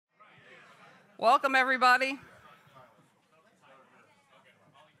Welcome, everybody.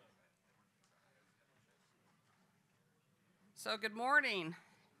 So good morning,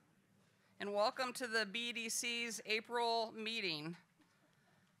 and welcome to the BEDC's April meeting.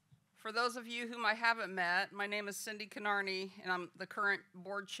 For those of you whom I haven't met, my name is Cindy Canarney, and I'm the current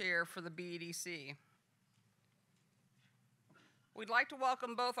board chair for the BEDC. We'd like to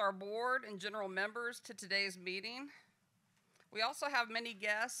welcome both our board and general members to today's meeting. We also have many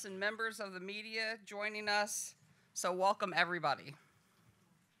guests and members of the media joining us, so welcome everybody.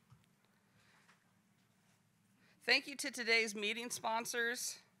 Thank you to today's meeting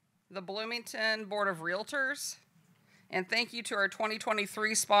sponsors, the Bloomington Board of Realtors, and thank you to our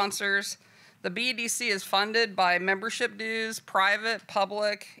 2023 sponsors. The BEDC is funded by membership dues, private,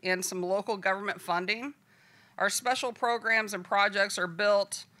 public, and some local government funding. Our special programs and projects are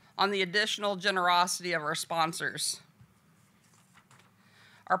built on the additional generosity of our sponsors.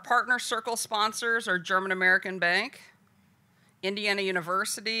 Our partner circle sponsors are German American Bank, Indiana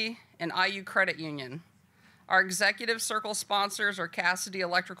University, and IU Credit Union. Our executive circle sponsors are Cassidy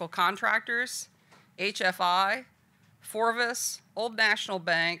Electrical Contractors, HFI, Forvis, Old National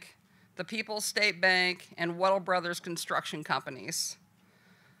Bank, the People's State Bank, and Weddle Brothers Construction Companies.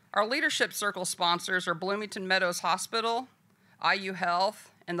 Our leadership circle sponsors are Bloomington Meadows Hospital, IU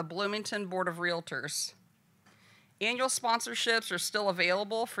Health, and the Bloomington Board of Realtors. Annual sponsorships are still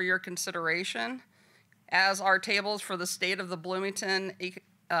available for your consideration, as are tables for the State of the Bloomington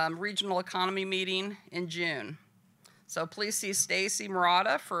Regional Economy meeting in June. So please see Stacy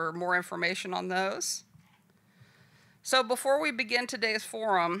Murata for more information on those. So before we begin today's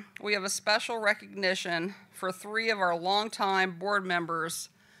forum, we have a special recognition for 3 of our longtime board members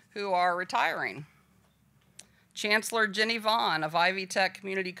who are retiring. Chancellor Jenny Vaughn of Ivy Tech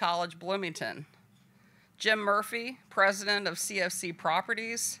Community College, Bloomington. Jim Murphy, president of CFC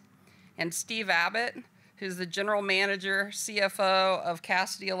Properties, and Steve Abbott, who's the general manager, CFO of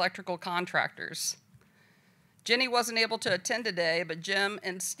Cassidy Electrical Contractors. Jenny wasn't able to attend today, but Jim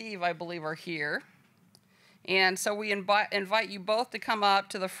and Steve, I believe, are here. And so we invite you both to come up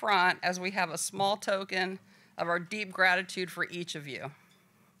to the front as we have a small token of our deep gratitude for each of you.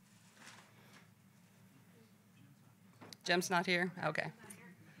 Jim's not here? Okay.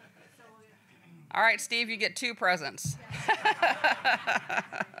 All right, Steve, you get 2 presents.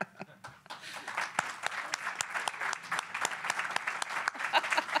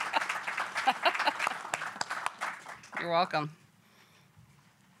 You're welcome.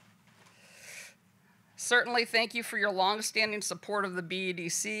 Certainly, thank you for your long-standing support of the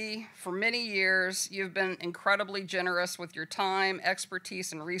BEDC. For many years, you've been incredibly generous with your time,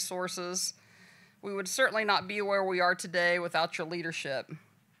 expertise, and resources. We would certainly not be where we are today without your leadership.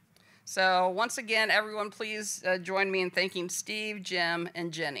 So once again, everyone, please join me in thanking Steve, Jim,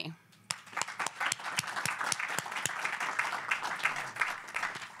 and Jenny.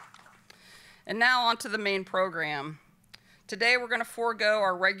 And now on to the main program. Today we're going to forego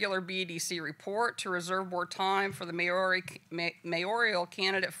our regular BEDC report to reserve more time for the Mayoral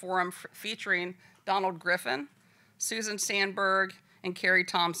Candidate Forum featuring Donald Griffin, Susan Sandberg, and Carrie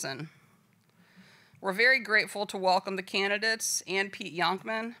Thompson. We're very grateful to welcome the candidates and Pete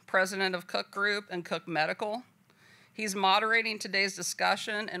Yonkman, president of Cook Group and Cook Medical. He's moderating today's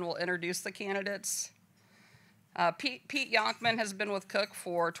discussion and will introduce the candidates. Pete Yonkman has been with Cook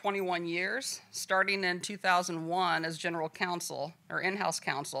for 21 years, starting in 2001 as general counsel, or in-house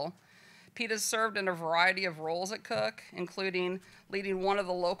counsel. Pete has served in a variety of roles at Cook, including leading one of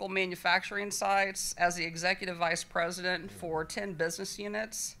the local manufacturing sites as the executive vice president for 10 business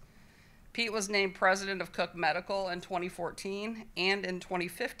units. Pete was named president of Cook Medical in 2014, and in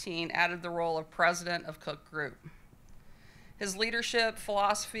 2015 added the role of president of Cook Group. His leadership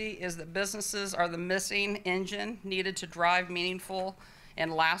philosophy is that businesses are the missing engine needed to drive meaningful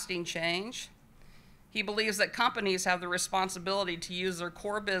and lasting change. He believes that companies have the responsibility to use their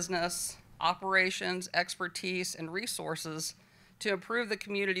core business, operations, expertise, and resources to improve the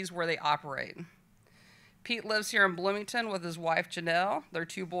communities where they operate. Pete lives here in Bloomington with his wife, Janelle, their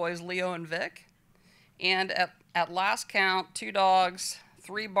 2 boys, Leo and Vic, and at last count, 2 dogs,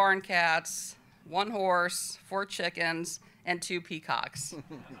 3 barn cats, 1 horse, 4 chickens, and 2 peacocks.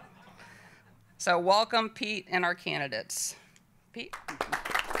 So welcome, Pete, and our candidates. Pete?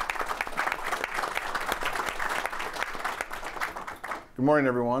 Good morning,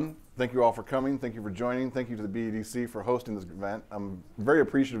 everyone. Thank you all for coming. Thank you for joining. Thank you to the BEDC for hosting this event. I'm very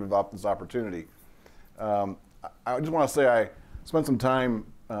appreciative about this opportunity. I just want to say I spent some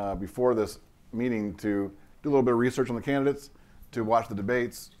time before this meeting to do a little bit of research on the candidates, to watch the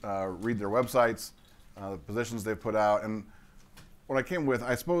debates, read their websites, the positions they've put out. And what I came with,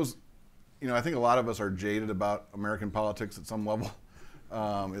 I suppose I think a lot of us are jaded about American politics at some level.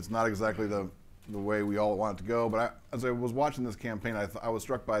 It's not exactly the way we all want it to go. But as I was watching this campaign, I was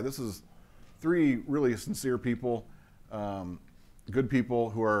struck by this is 3 really sincere people, good people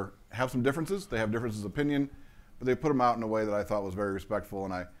who have some differences. They have differences of opinion, but they put them out in a way that I thought was very respectful,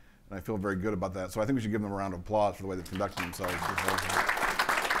 and I feel very good about that. So I think we should give them a round of applause for the way they've conducted themselves.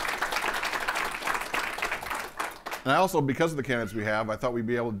 And I also, because of the candidates we have, I thought we'd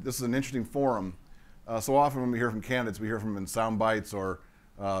be able to, this is an interesting forum. So often when we hear from candidates, we hear from them in sound bites or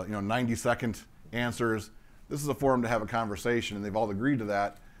 90-second answers. This is a forum to have a conversation, and they've all agreed to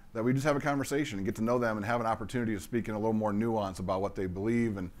that we just have a conversation and get to know them and have an opportunity to speak in a little more nuance about what they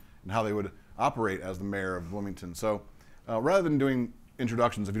believe and how they would operate as the mayor of Bloomington. So rather than doing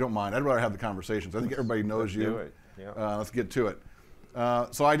introductions, if you don't mind, I'd rather have the conversations. I think everybody knows you. Let's do it. Yeah. Let's get to it.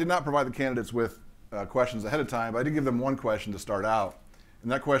 So I did not provide the candidates with questions ahead of time, but I did give them one question to start out.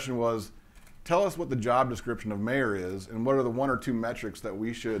 And that question was, tell us what the job description of mayor is and what are the 1 or 2 metrics that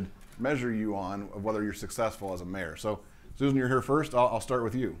we should measure you on of whether you're successful as a mayor. So Susan, you're here first. I'll start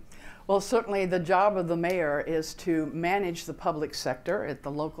with you. Well, certainly the job of the mayor is to manage the public sector at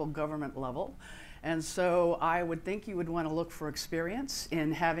the local government level. And so I would think you would want to look for experience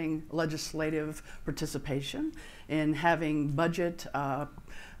in having legislative participation, in having budget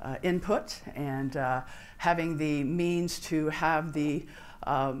input, and having the means to have the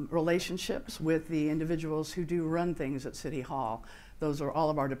relationships with the individuals who do run things at City Hall. Those are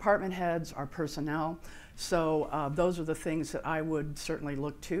all of our department heads, our personnel. So those are the things that I would certainly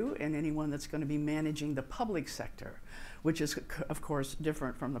look to in anyone that's going to be managing the public sector, which is, of course,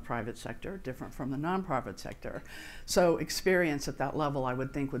 different from the private sector, different from the nonprofit sector. So experience at that level, I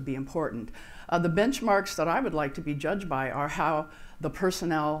would think, would be important. The benchmarks that I would like to be judged by are how the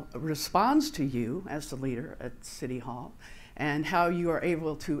personnel responds to you as the leader at City Hall, and how you are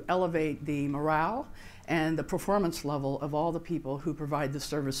able to elevate the morale and the performance level of all the people who provide the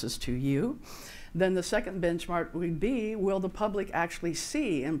services to you. Then the second benchmark would be, will the public actually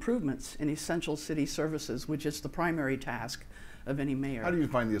see improvements in essential city services, which is the primary task of any mayor. How do you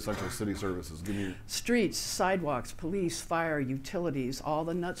find the essential city services? Give me streets, sidewalks, police, fire, utilities, all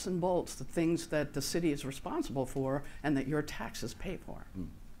the nuts and bolts, the things that the city is responsible for and that your taxes pay for.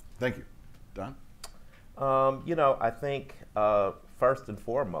 Thank you. Don? I think first and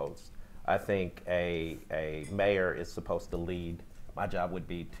foremost, I think a mayor is supposed to lead. My job would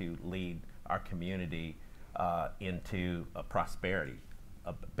be to lead our community into prosperity,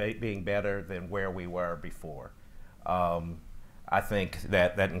 being better than where we were before. I think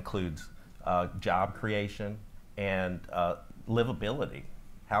that includes job creation and livability,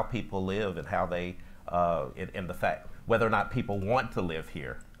 how people live and how they, and the fact whether or not people want to live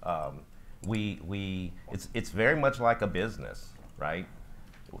here. It's very much like a business, right?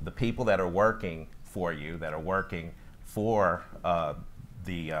 The people that are working for you, that are working for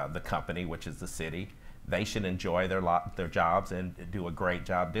the company, which is the city, they should enjoy their jobs and do a great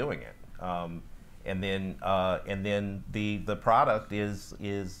job doing it. And then the product is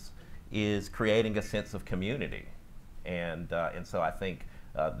creating a sense of community, and so I think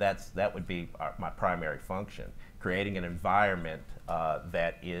that would be my primary function, creating an environment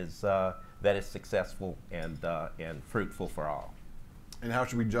that is successful and fruitful for all. And how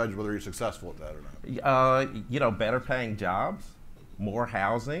should we judge whether you're successful at that or not? Better paying jobs, more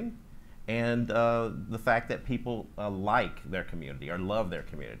housing, and the fact that people like their community or love their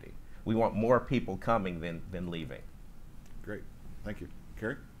community. We want more people coming than leaving. Great, thank you.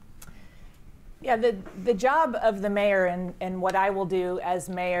 Carrie? Yeah, the job of the mayor and what I will do as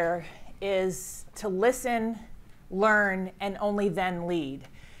mayor is to listen, learn, and only then lead.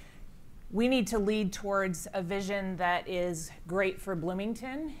 We need to lead towards a vision that is great for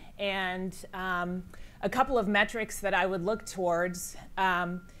Bloomington, and a couple of metrics that I would look towards.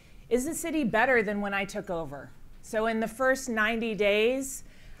 Is the city better than when I took over? So in the first 90 days,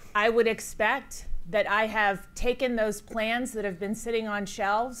 I would expect that I have taken those plans that have been sitting on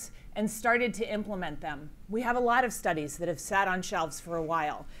shelves and started to implement them. We have a lot of studies that have sat on shelves for a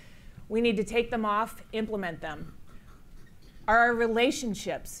while. We need to take them off, implement them. Are our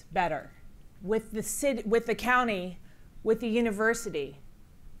relationships better with the city, with the county, with the university,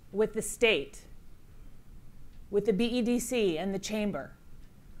 with the state, with the BEDC and the chamber?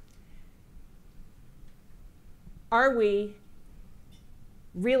 Are we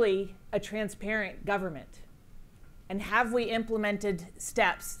really a transparent government? And have we implemented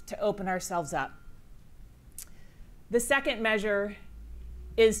steps to open ourselves up? The second measure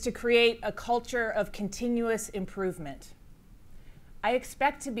is to create a culture of continuous improvement. I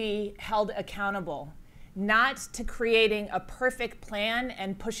expect to be held accountable not to creating a perfect plan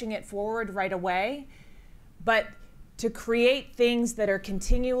and pushing it forward right away, but to create things that are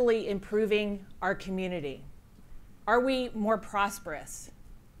continually improving our community. Are we more prosperous?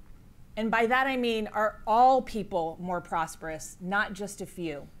 And by that I mean, are all people more prosperous, not just a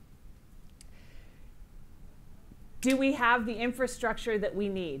few? Do we have the infrastructure that we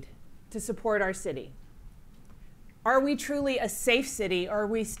need to support our city? Are we truly a safe city, or are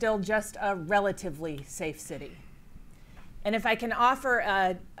we still just a relatively safe city? And if I can offer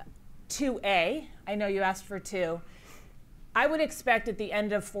a 2A, I know you asked for 2, I would expect at the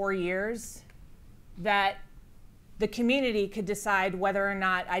end of 4 years that the community could decide whether or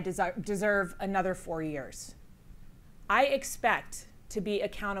not I deserve another 4 years. I expect to be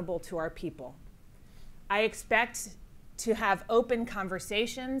accountable to our people. I expect to have open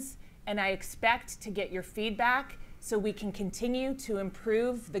conversations, and I expect to get your feedback so we can continue to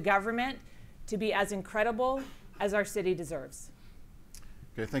improve the government to be as incredible as our city deserves.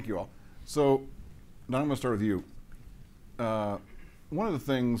 Okay, thank you all. So now I'm going to start with you. One of the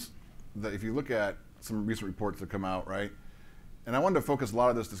things that if you look at some recent reports that come out, right, and I wanted to focus a lot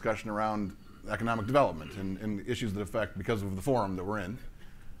of this discussion around economic development and issues that affect because of the forum that we're in.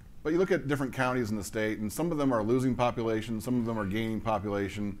 But you look at different counties in the state, and some of them are losing population, some of them are gaining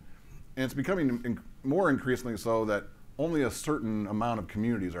population, and it's becoming more increasingly so that only a certain amount of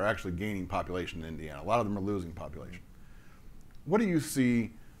communities are actually gaining population in Indiana. A lot of them are losing population. What do you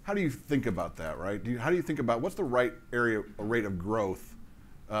see? How do you think about that, right? How do you think about what's the right rate of growth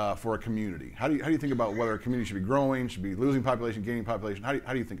for a community? How do you think about whether a community should be growing, should be losing population, gaining population? How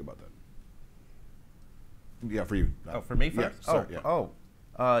do you think about that? Yeah, for you. Oh, for me first? Yeah,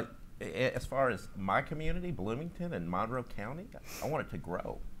 sorry, as far as my community, Bloomington and Monroe County, I want it to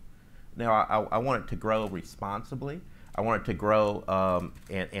grow. Now, I want it to grow responsibly. I want it to grow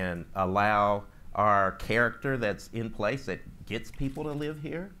and allow our character that's in place that gets people to live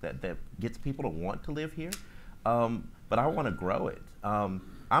here, that gets people to want to live here. But I want to grow it.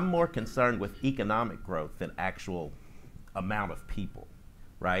 I'm more concerned with economic growth than actual amount of people,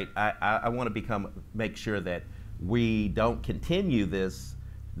 right? I want to make sure that we don't continue this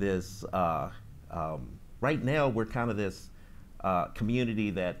right now we're kind of this community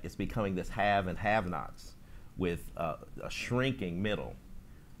that is becoming this have and have-nots with a shrinking middle.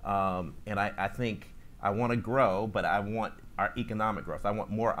 And I think I want to grow, but I want our economic growth. I want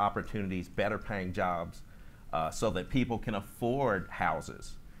more opportunities, better paying jobs, so that people can afford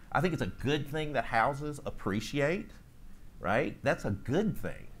houses. I think it's a good thing that houses appreciate, right? That's a good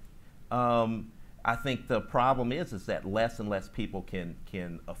thing. I think the problem is that less and less people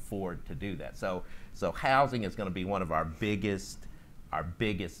can afford to do that. So housing is going to be one of our biggest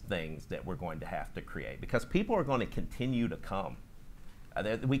things that we're going to have to create, because people are going to continue to come.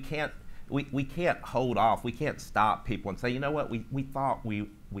 We can't hold off. We can't stop people and say, you know what, we thought we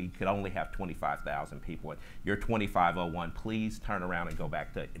could only have 25,000 people, and you're 2,501. Please turn around and go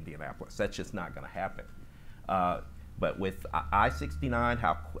back to Indianapolis. That's just not going to happen. But with I-69,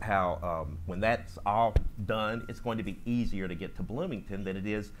 how when that's all done, it's going to be easier to get to Bloomington than it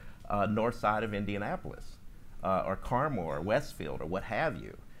is north side of Indianapolis, or Carmore, or Westfield, or what have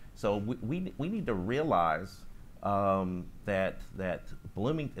you. So we need to realize that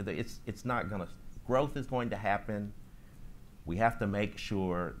Bloomington, it's not going to, growth is going to happen. We have to make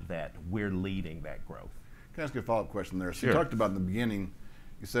sure that we're leading that growth. Can I ask you a follow-up question there? So Sure. You talked about in the beginning,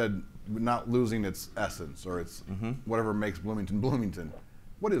 you said not losing its essence, or its whatever makes Bloomington Bloomington.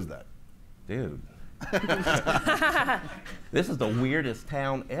 What is that? Dude. This is the weirdest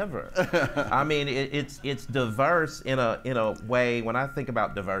town ever. I mean, it's diverse in a way. When I think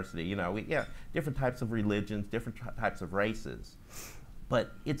about diversity, you know, different types of religions, different types of races,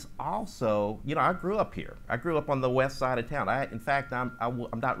 but it's also, you know, I grew up here. I grew up on the west side of town. In fact, I'm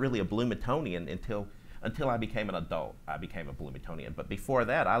not really a Bloomingtonian until I became an adult. I became a Bloomingtonian. But before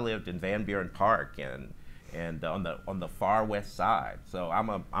that, I lived in Van Buren Park and on the far west side. So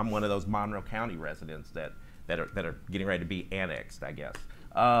I'm one of those Monroe County residents that are getting ready to be annexed, I guess.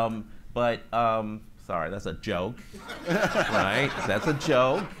 Sorry, that's a joke, right? That's a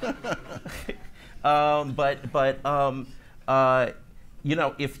joke. You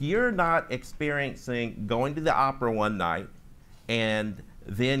know, if you're not experiencing going to the opera one night and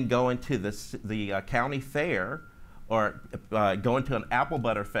then going to the county fair, or going to an apple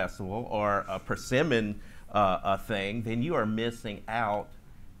butter festival or a persimmon thing, then you are missing out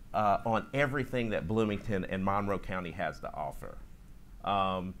on everything that Bloomington and Monroe County has to offer.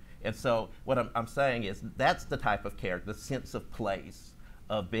 And so what I'm saying is that's the type of character, the sense of place,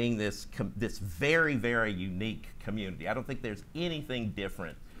 of being this very, very unique community. I don't think there's anything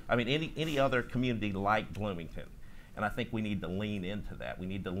different I mean, any other community like Bloomington. And I think we need to lean into that. We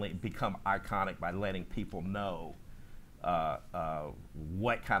need to become iconic by letting people know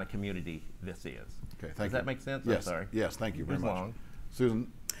what kind of community this is. Okay, thank you. Does that make sense? Yes. I'm sorry. Yes, thank you very It was much. long.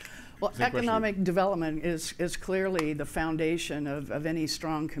 Susan? Well, Same question. economic development is clearly the foundation of any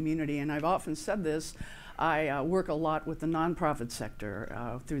strong community, and I've often said this. I work a lot with the nonprofit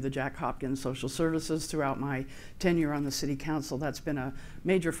sector through the Jack Hopkins Social Services throughout my tenure on the City Council. That's been a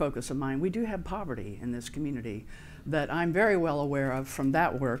major focus of mine. We do have poverty in this community that I'm very well aware of from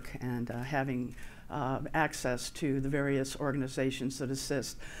that work and having access to the various organizations that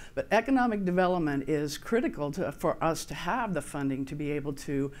assist. But economic development is critical for us to have the funding to be able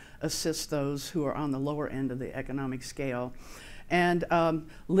to assist those who are on the lower end of the economic scale. And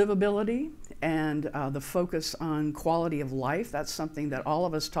livability and the focus on quality of life, that's something that all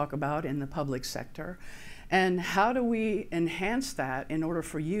of us talk about in the public sector. And how do we enhance that in order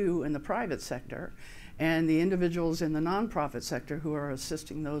for you in the private sector and the individuals in the nonprofit sector who are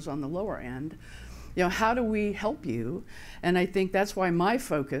assisting those on the lower end? You know, how do we help you? And I think that's why my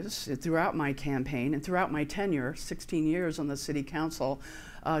focus throughout my campaign and throughout my tenure, 16 years on the City Council,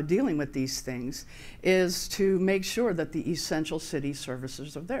 dealing with these things, is to make sure that the essential city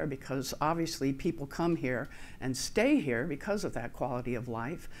services are there, because obviously people come here and stay here because of that quality of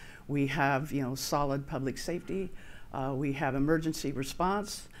life. We have, you know, solid public safety. We have emergency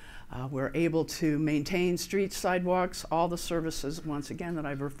response. We're able to maintain streets, sidewalks, all the services, once again, that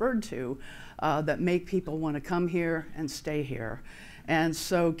I've referred to, that make people want to come here and stay here. And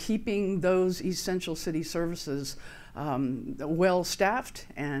so keeping those essential city services well-staffed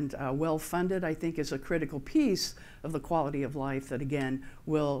and well-funded, I think, is a critical piece of the quality of life that, again,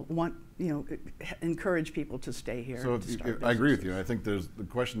 will encourage people to stay here. So I agree with you. I think the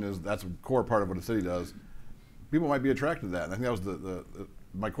question is, that's a core part of what a city does. People might be attracted to that. And I think that was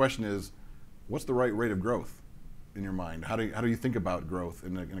my question is, what's the right rate of growth in your mind? How do you think about growth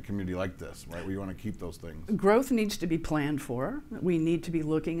in a community like this, right, where you want to keep those things? Growth needs to be planned for. We need to be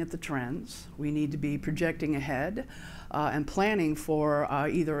looking at the trends. We need to be projecting ahead and planning for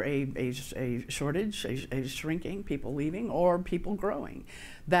either a shortage, a shrinking, people leaving, or people growing.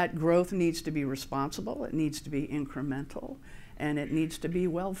 That growth needs to be responsible. It needs to be incremental. And it needs to be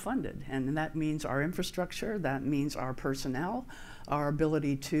well funded. And that means our infrastructure, that means our personnel, our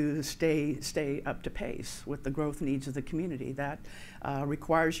ability to stay up to pace with the growth needs of the community. That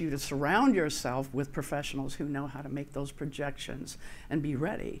requires you to surround yourself with professionals who know how to make those projections and be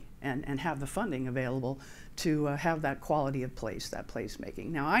ready and have the funding available to have that quality of place, that placemaking.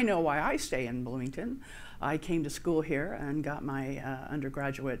 Now, I know why I stay in Bloomington. I came to school here and got my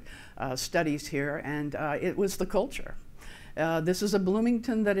undergraduate studies here, and it was the culture. This is a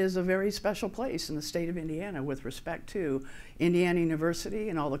Bloomington that is a very special place in the state of Indiana with respect to Indiana University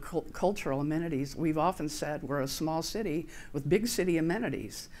and all the cultural amenities. We've often said we're a small city with big city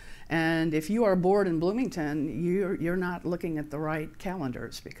amenities. And if you are bored in Bloomington, you're not looking at the right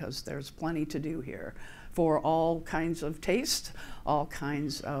calendars, because there's plenty to do here for all kinds of taste, all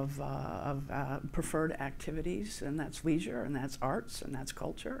kinds of preferred activities, and that's leisure, and that's arts, and that's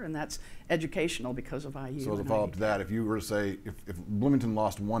culture, and that's educational because of IU. So as a follow-up to that, if you were to say, if Bloomington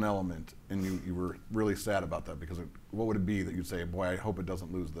lost one element and you were really sad about that, because what would it be that you'd say, boy, I hope it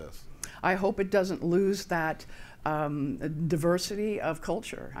doesn't lose this? I hope it doesn't lose that diversity of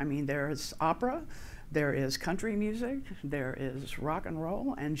culture. I mean, there is opera, there is country music, there is rock and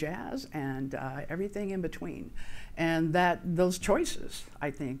roll and jazz and everything in between. And those choices, I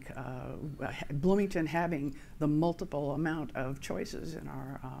think, Bloomington having the multiple amount of choices in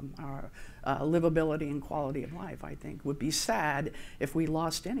our livability and quality of life, I think, would be sad if we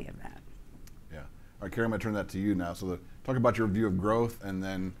lost any of that. Yeah. All right, Carrie, I'm going to turn that to you now. So talk about your view of growth, and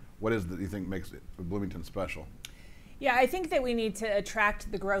then what is it that you think makes Bloomington special? Yeah, I think that we need to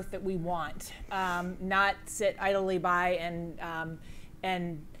attract the growth that we want, not sit idly by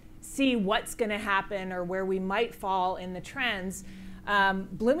and see what's going to happen or where we might fall in the trends.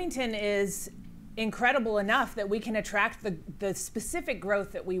 Bloomington is incredible enough that we can attract the specific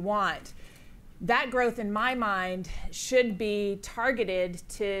growth that we want. That growth, in my mind, should be targeted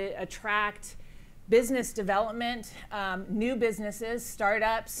to attract business development, new businesses,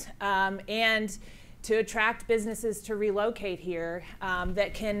 startups, and to attract businesses to relocate here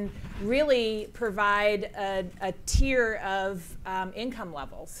that can really provide a tier of income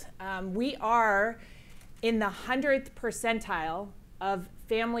levels. We are in the 100th percentile of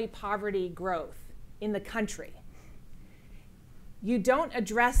family poverty growth in the country. You don't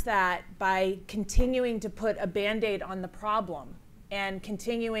address that by continuing to put a Band-Aid on the problem and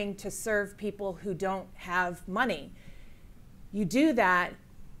continuing to serve people who don't have money. You do that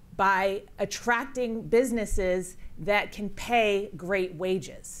by attracting businesses that can pay great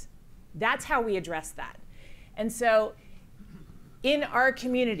wages. That's how we address that. And so in our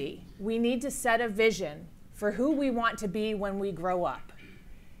community, we need to set a vision for who we want to be when we grow up.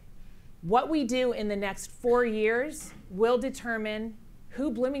 What we do in the next 4 years will determine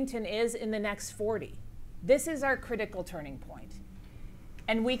who Bloomington is in the next 40. This is our critical turning point.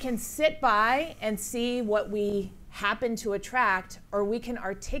 And we can sit by and see what we happen to attract, or we can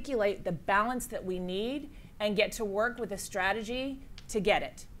articulate the balance that we need and get to work with a strategy to get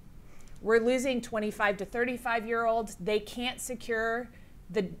it. We're losing 25 to 35-year-olds. They can't secure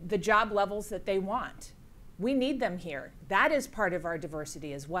the job levels that they want. We need them here. That is part of our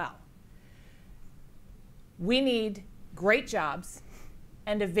diversity as well. We need great jobs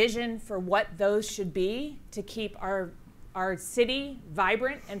and a vision for what those should be to keep our city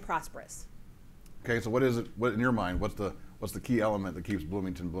vibrant and prosperous. Okay, so what is it? What in your mind? What's the key element that keeps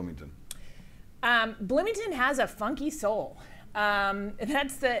Bloomington Bloomington? Bloomington has a funky soul.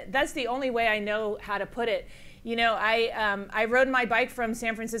 That's the only way I know how to put it. You know, I rode my bike from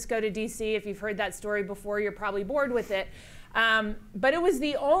San Francisco to DC. If you've heard that story before, you're probably bored with it. But it was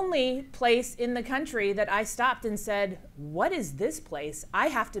the only place in the country that I stopped and said, what is this place? I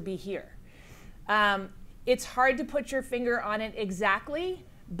have to be here. It's hard to put your finger on it exactly,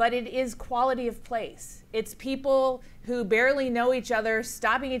 but it is quality of place. It's people who barely know each other,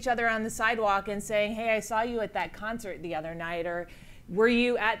 stopping each other on the sidewalk and saying, hey, I saw you at that concert the other night, or were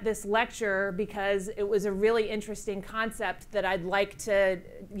you at this lecture because it was a really interesting concept that I'd like to,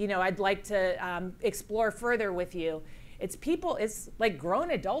 explore further with you. It's people, it's like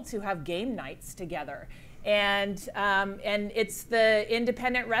grown adults who have game nights together. And it's the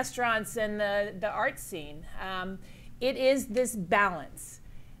independent restaurants and the art scene. It is this balance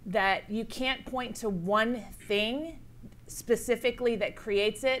that you can't point to one thing specifically that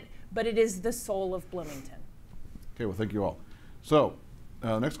creates it, but it is the soul of Bloomington. Okay, well, thank you all. So,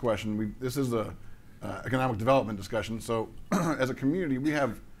 next question. This is the economic development discussion. So, as a community, we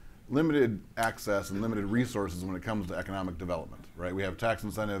have limited access and limited resources when it comes to economic development, right? We have tax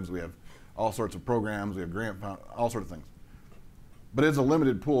incentives, we have all sorts of programs, we have all sorts of things. But it's a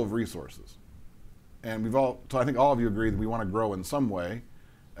limited pool of resources. And so I think all of you agree that we want to grow in some way.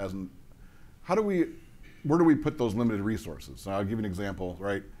 Where do we put those limited resources? So I'll give you an example,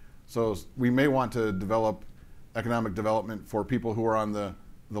 right? So we may want to develop economic development for people who are on the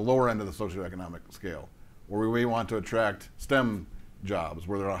lower end of the socioeconomic scale, or we may want to attract STEM jobs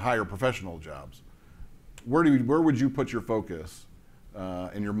where there are higher professional jobs. Where would you put your focus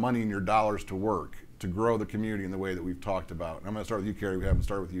and your money and your dollars to work to grow the community in the way that we've talked about? And I'm going to start with you, Carrie. We haven't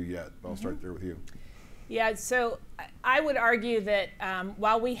started with you yet, but I'll start there with you. Yeah, so I would argue that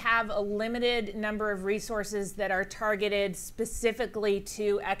while we have a limited number of resources that are targeted specifically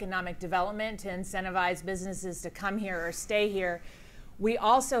to economic development to incentivize businesses to come here or stay here, we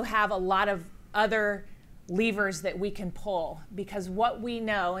also have a lot of other levers that we can pull, because what we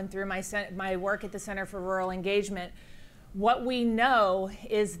know, and through my work at the Center for Rural Engagement, what we know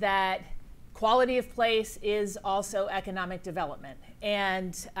is that quality of place is also economic development,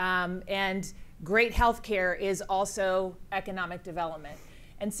 and great health care is also economic development.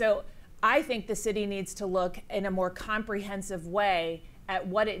 And so I think the city needs to look in a more comprehensive way at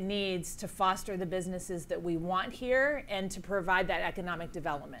what it needs to foster the businesses that we want here and to provide that economic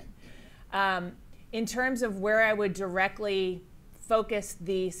development. In terms of where I would directly focus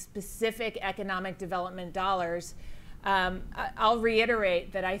the specific economic development dollars, I'll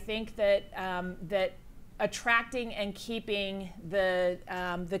reiterate that I think that that attracting and keeping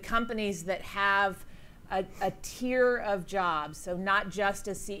the companies that have a tier of jobs, so not just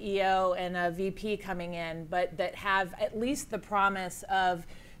a CEO and a VP coming in, but that have at least the promise of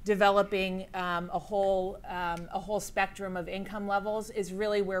developing a whole spectrum of income levels, is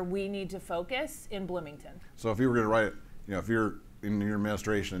really where we need to focus in Bloomington. So if you were going to write, if you're in your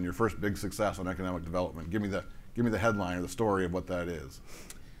administration and your first big success on economic development, give me the headline or the story of what that is.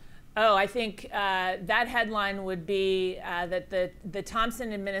 Oh, I think that headline would be that the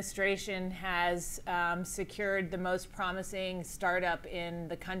Thompson administration has secured the most promising startup in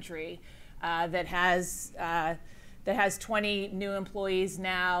the country that has 20 new employees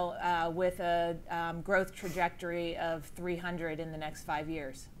now with a growth trajectory of 300 in the next 5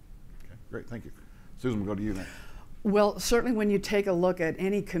 years. Okay, great, thank you. Susan, we'll go to you next. Well, certainly when you take a look at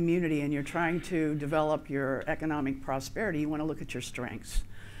any community and you're trying to develop your economic prosperity, you want to look at your strengths.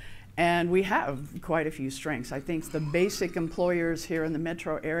 And we have quite a few strengths. I think the basic employers here in the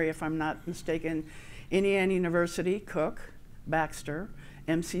metro area, if I'm not mistaken, Indiana University, Cook, Baxter,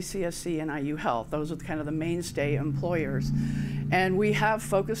 MCCSC, and IU Health. Those are kind of the mainstay employers. And we have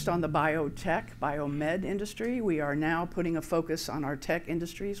focused on the biotech, biomed industry. We are now putting a focus on our tech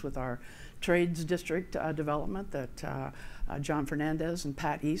industries with our trades district development that John Fernandez and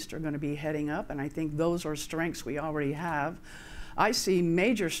Pat East are going to be heading up. And I think those are strengths we already have. I see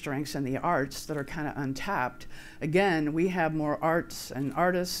major strengths in the arts that are kind of untapped. Again, we have more arts and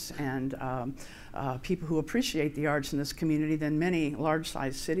artists and people who appreciate the arts in this community than many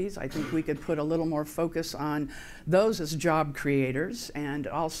large-sized cities. I think we could put a little more focus on those as job creators and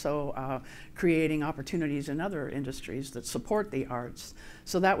also creating opportunities in other industries that support the arts.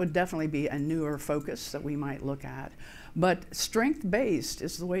 So that would definitely be a newer focus that we might look at. But strength-based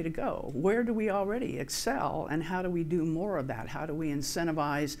is the way to go. Where do we already excel, and how do we do more of that? How do we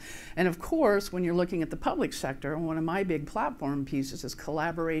incentivize? And of course, when you're looking at the public sector, one of my big platform pieces is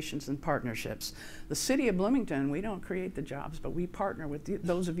collaborations and partnerships. The city of Bloomington, we don't create the jobs, but we partner with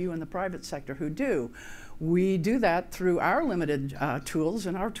those of you in the private sector who do. We do that through our limited tools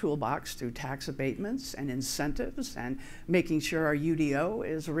in our toolbox, through tax abatements and incentives and making sure our UDO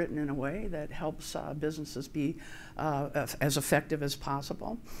is written in a way that helps businesses be as effective as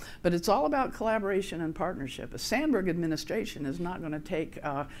possible. But it's all about collaboration and partnership. A Sandberg administration is not going to take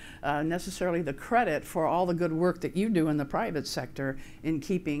necessarily the credit for all the good work that you do in the private sector in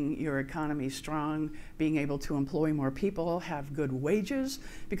keeping your economy strong, being able to employ more people, have good wages,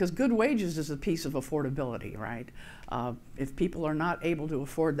 because good wages is a piece of affordability, right? If people are not able to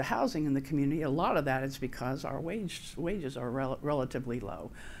afford the housing in the community, a lot of that is because our wages are relatively low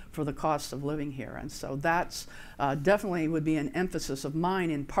for the cost of living here. And so that's definitely would be an emphasis of mine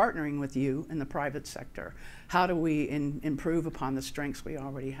in partnering with you in the private sector. How do we improve upon the strengths we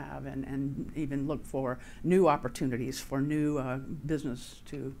already have and even look for new opportunities for new business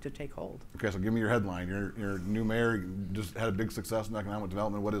to take hold? Okay, so give me your headline. Your new mayor just had a big success in economic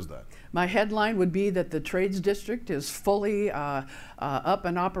development. What is that? My headline would be that the trades district is fully up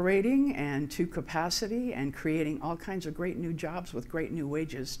and operating and to capacity and creating all kinds of great new jobs with great new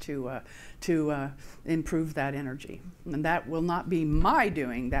wages to improve that energy. And that will not be my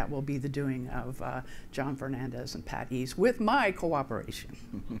doing, that will be the doing of John Fernandez and Pat East with my cooperation.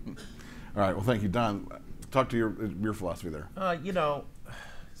 All right, well, thank you. Don, talk to your philosophy there. You know,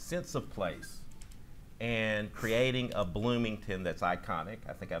 sense of place and creating a Bloomington that's iconic.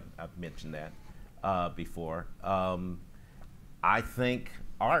 I think I've mentioned that before. I think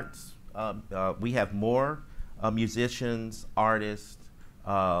arts. We have more musicians, artists,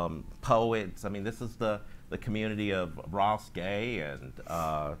 poets. I mean, this is the community of Ross Gay and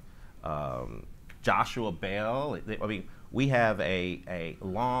Joshua Bell. I mean, we have a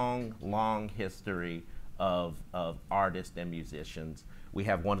long history of artists and musicians. We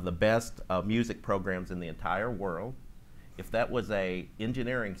have one of the best music programs in the entire world. If that was a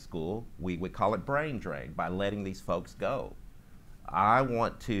engineering school, we would call it brain drain by letting these folks go. I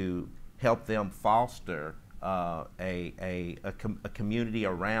want to help them foster a community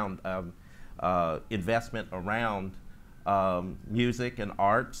around investment around music and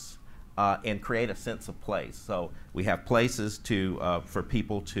arts and create a sense of place. So we have places for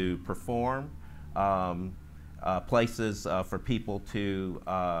people to perform, places for people to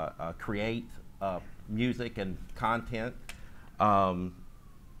create music and content.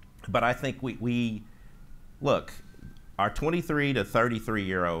 But I think we look, our 23 to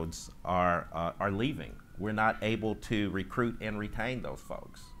 33-year-olds are leaving. We're not able to recruit and retain those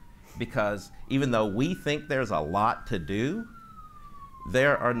folks because even though we think there's a lot to do,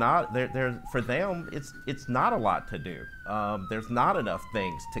 for them it's not a lot to do. There's not enough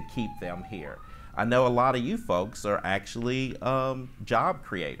things to keep them here. I know a lot of you folks are actually job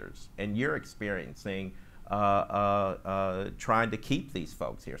creators, and you're experiencing trying to keep these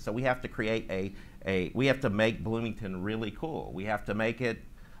folks here. So we have to create we have to make Bloomington really cool. We have to make it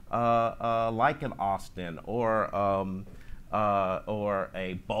like an Austin or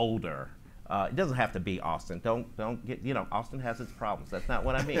a Boulder. It doesn't have to be Austin. Don't get, Austin has its problems. That's not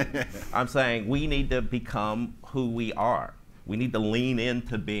what I mean. I'm saying we need to become who we are. We need to lean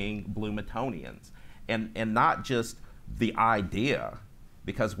into being Bloomingtonians and not just the idea,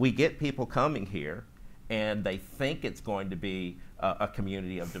 because we get people coming here and they think it's going to be a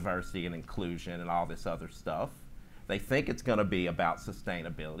community of diversity and inclusion and all this other stuff. They think it's going to be about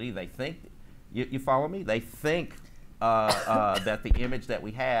sustainability. They think, you follow me? They think that the image that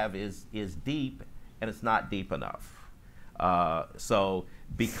we have is deep, and it's not deep enough. So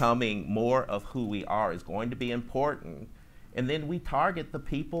becoming more of who we are is going to be important, and then we target the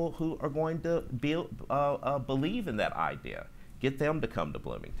people who are going to believe in that idea. Get them to come to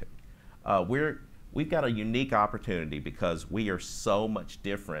Bloomington. We've got a unique opportunity because we are so much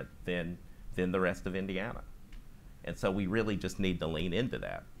different than the rest of Indiana. And so we really just need to lean into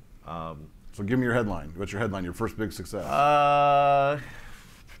that. So give me your headline. What's your headline, your first big success?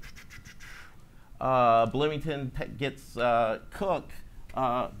 Bloomington gets Cook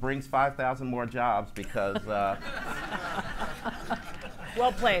brings 5,000 more jobs because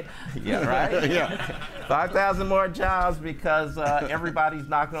Well played. yeah, right? Yeah. 5,000 more jobs because everybody's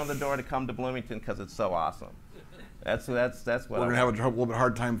knocking on the door to come to Bloomington because it's so awesome. That's what We're going to have a little bit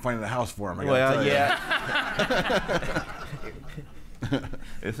hard time finding a house for him. Well, yeah.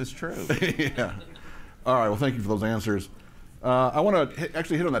 This is true. Yeah. All right. Well, thank you for those answers. I want to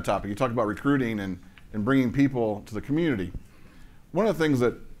actually hit on that topic. You talked about recruiting and bringing people to the community. One of the things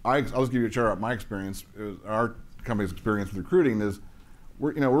that I'll just give you a share out my experience, our company's experience with recruiting is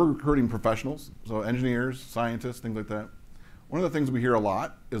we're recruiting professionals, so engineers, scientists, things like that. One of the things we hear a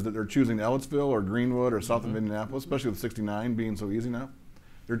lot is that they're choosing Ellettsville or Greenwood or south of Indianapolis, especially with 69 being so easy now.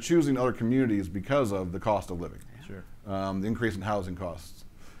 They're choosing other communities because of the cost of living. Sure. The increase in housing costs.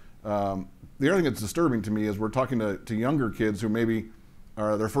 The other thing that's disturbing to me is we're talking to younger kids who maybe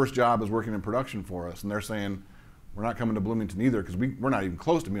their first job is working in production for us, and they're saying, we're not coming to Bloomington either because we're not even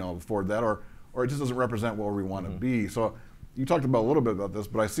close to being able to afford that, or it just doesn't represent where we want to be. So you talked about a little bit about this,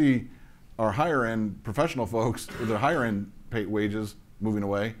 but I see our higher end professional folks with their higher end paid wages moving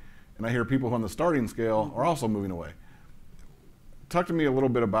away, and I hear people on the starting scale are also moving away. Talk to me a little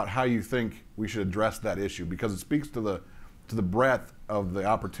bit about how you think we should address that issue, because it speaks to the breadth of the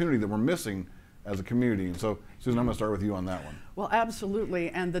opportunity that we're missing as a community. And so, Susan, I'm going to start with you on that one. Well, absolutely.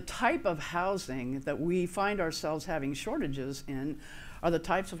 And the type of housing that we find ourselves having shortages in are the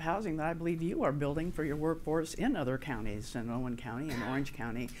types of housing that I believe you are building for your workforce in other counties, in Owen County and Orange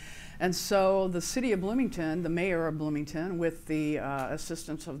County. And so the city of Bloomington, the mayor of Bloomington, with the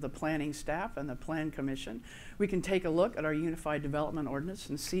assistance of the planning staff and the plan commission, we can take a look at our unified development ordinance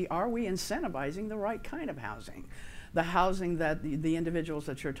and see, are we incentivizing the right kind of housing? The housing that the individuals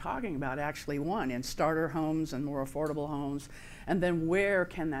that you're talking about actually want, in starter homes and more affordable homes, and then where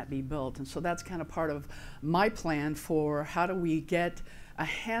can that be built? And so that's kind of part of my plan for how do we get a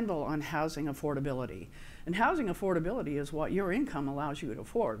handle on housing affordability. And housing affordability is what your income allows you to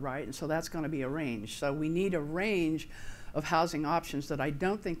afford, right? And so that's going to be a range. So we need a range of housing options that I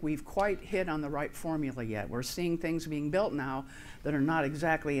don't think we've quite hit on the right formula yet. We're seeing things being built now that are not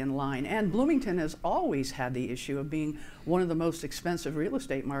exactly in line. And Bloomington has always had the issue of being one of the most expensive real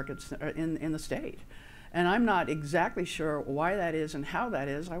estate markets in the state. And I'm not exactly sure why that is and how that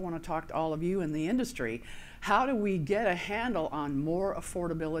is. I want to talk to all of you in the industry. How do we get a handle on more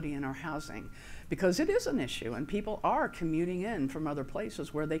affordability in our housing? Because it is an issue, and people are commuting in from other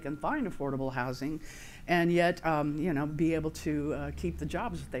places where they can find affordable housing and yet be able to keep the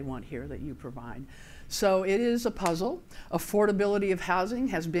jobs that they want here that you provide. So it is a puzzle. Affordability of housing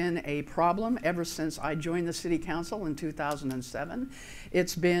has been a problem ever since I joined the City Council in 2007.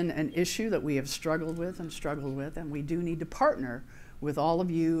 It's been an issue that we have struggled with, and we do need to partner with all of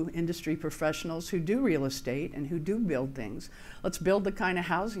you industry professionals who do real estate and who do build things. Let's build the kind of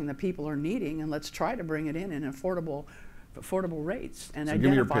housing that people are needing, and let's try to bring it in affordable rates and so identify give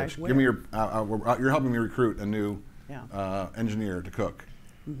me your pitch. where. Give me your. You're helping me recruit a new engineer to cook.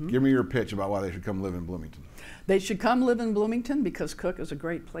 Give me your pitch about why they should come live in Bloomington. They should come live in Bloomington because Cook is a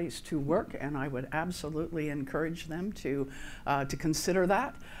great place to work, and I would absolutely encourage them to consider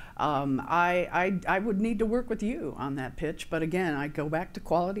that. I would need to work with you on that pitch, but again, I go back to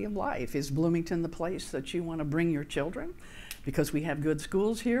quality of life. Is Bloomington the place that you want to bring your children? Because we have good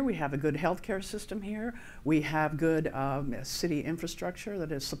schools here, we have a good healthcare system here, we have good city infrastructure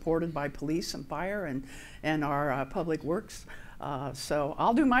that is supported by police and fire and our public works. So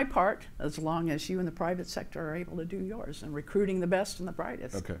I'll do my part as long as you in the private sector are able to do yours and recruiting the best and the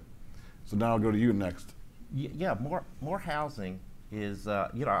brightest. Okay. So now I'll go to you next. Yeah, more housing is,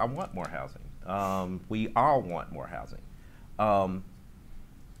 I want more housing. We all want more housing.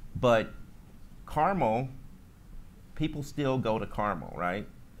 But Carmel, people still go to Carmel, right?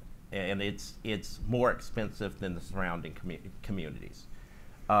 And it's more expensive than the surrounding communities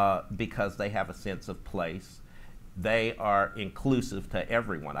because they have a sense of place. They are inclusive to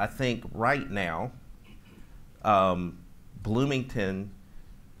everyone. I think right now, Bloomington,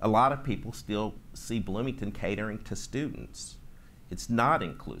 a lot of people still see Bloomington catering to students. It's not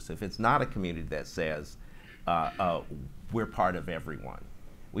inclusive. It's not a community that says we're part of everyone.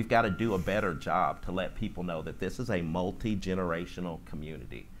 We've got to do a better job to let people know that this is a multi-generational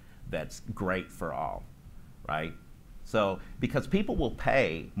community that's great for all, right? So, because people will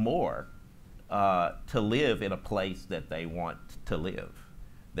pay more to live in a place that they want to live.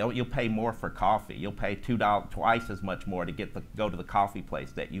 You'll pay more for coffee. You'll pay twice as much more to go to the coffee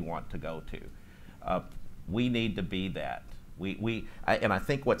place that you want to go to. We need to be that. And I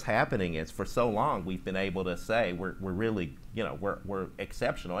think what's happening is, for so long we've been able to say we're really, we're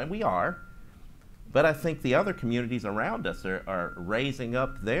exceptional, and we are. But I think the other communities around us are raising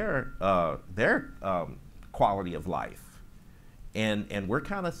up their quality of life, and we're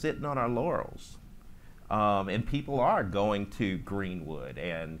kind of sitting on our laurels. And people are going to Greenwood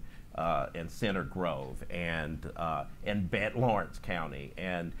and Center Grove and Bet Lawrence County,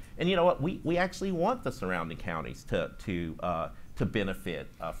 and you know what, we actually want the surrounding counties to benefit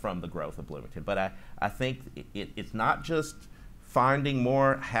from the growth of Bloomington. But I think it's not just finding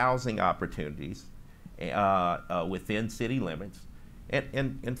more housing opportunities within city limits,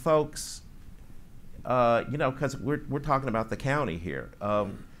 and folks, because we're talking about the county here.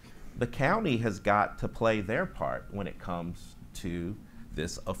 The county has got to play their part when it comes to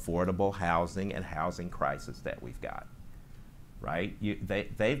this affordable housing and housing crisis that we've got, right?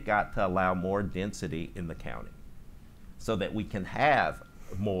 They've got to allow more density in the county so that we can have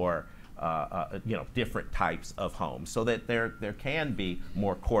more, different types of homes, so that there can be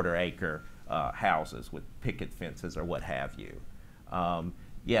more quarter-acre houses with picket fences or what have you.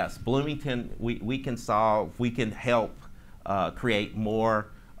 Yes, Bloomington, we can help create more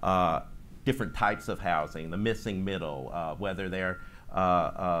different types of housing, the missing middle, whether they're,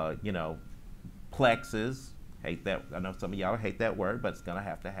 plexes, hate that, I know some of y'all hate that word, but it's gonna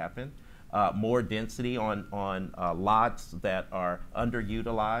have to happen. More density on lots that are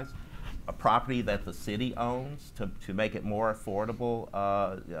underutilized, a property that the city owns to make it more affordable,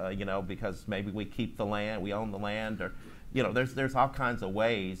 because maybe we keep the land, we own the land, or, there's all kinds of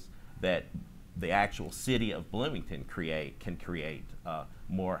ways that the actual city of Bloomington can create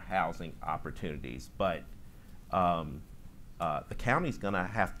more housing opportunities. But the county's gonna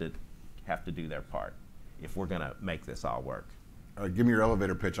have to do their part if we're gonna make this all work. Give me your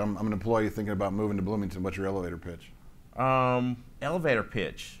elevator pitch. I'm an employee thinking about moving to Bloomington. What's your elevator pitch? Elevator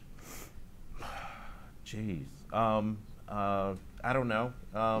pitch. Jeez. I don't know.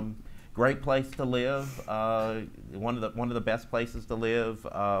 Great place to live. One of the best places to live.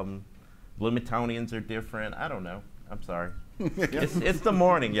 Bloomingtonians are different. I don't know. I'm sorry. It's the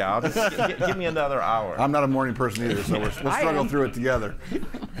morning, y'all. Just give me another hour. I'm not a morning person either, so we'll struggle through it together.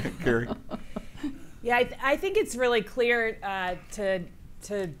 Carrie? Yeah, I think it's really clear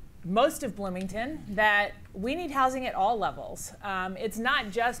to most of Bloomington that we need housing at all levels. It's not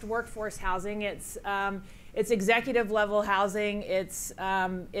just workforce housing. It's executive level housing. It's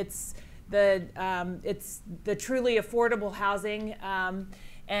the truly affordable housing,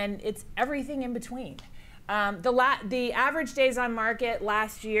 and it's everything in between. The average days on market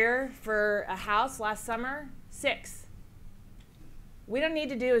last year for a house last summer, 6. We don't need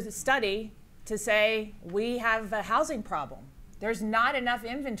to do a study to say we have a housing problem. There's not enough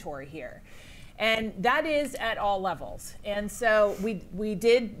inventory here. And that is at all levels. And so we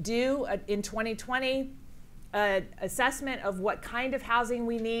did do, in 2020, an assessment of what kind of housing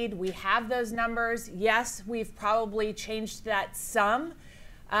we need. We have those numbers. Yes, we've probably changed that some,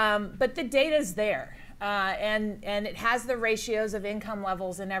 but the data's there. And it has the ratios of income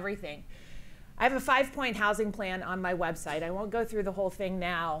levels and everything. I have a 5-point housing plan on my website. I won't go through the whole thing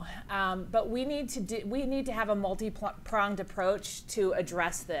now, but we need to have a multi-pronged approach to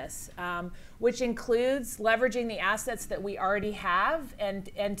address this, which includes leveraging the assets that we already have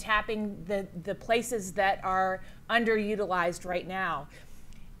and tapping the places that are underutilized right now.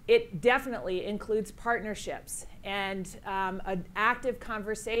 It definitely includes partnerships and an active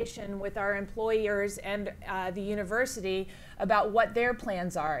conversation with our employers and the university about what their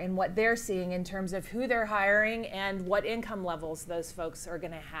plans are and what they're seeing in terms of who they're hiring and what income levels those folks are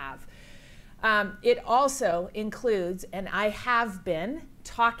going to have. It also includes, and I have been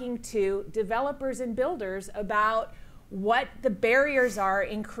talking to developers and builders about what the barriers are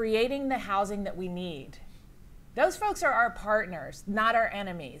in creating the housing that we need. Those folks are our partners, not our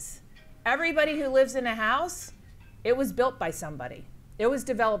enemies. Everybody who lives in a house, it was built by somebody. It was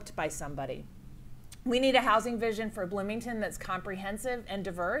developed by somebody. We need a housing vision for Bloomington that's comprehensive and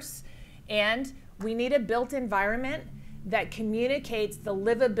diverse, and we need a built environment that communicates the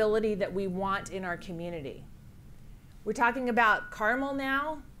livability that we want in our community. We're talking about Carmel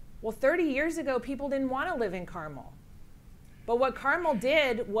now. Well, 30 years ago, people didn't want to live in Carmel. But what Carmel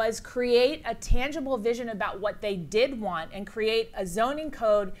did was create a tangible vision about what they did want and create a zoning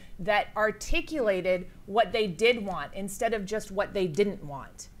code that articulated what they did want instead of just what they didn't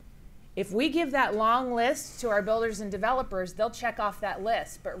want. If we give that long list to our builders and developers, they'll check off that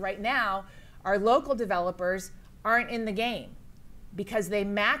list. But right now, our local developers aren't in the game. because they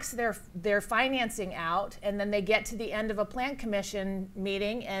max their financing out, and then they get to the end of a plan commission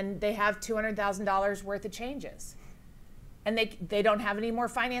meeting and they have $200,000 worth of changes. And they don't have any more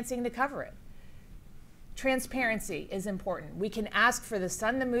financing to cover it. Transparency is important. We can ask for the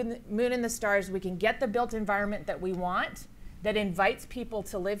sun, the moon, and the stars. We can get the built environment that we want, that invites people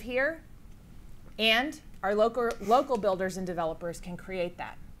to live here, and our local builders and developers can create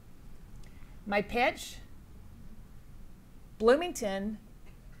that. My pitch: Bloomington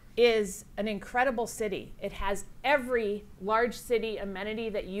is an incredible city. It has every large city amenity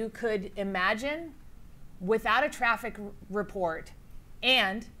that you could imagine without a traffic report,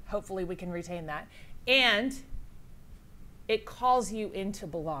 and hopefully we can retain that, and it calls you in to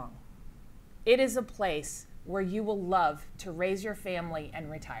belong. It is a place where you will love to raise your family and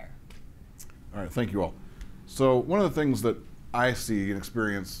retire. All right, thank you all. So one of the things that I see and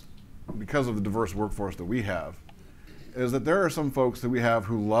experience because of the diverse workforce that we have is that there are some folks that we have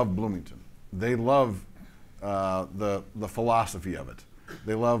who love Bloomington. They love the philosophy of it.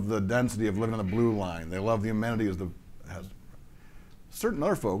 They love the density of living on the blue line. They love the amenities that has. Certain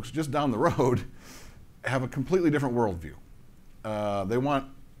other folks just down the road have a completely different worldview. They want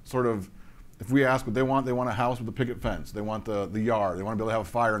sort of, if we ask what they want a house with a picket fence. They want the yard. They want to be able to have a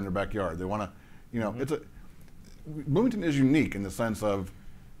fire in their backyard. They want to, you know, Bloomington is unique in the sense of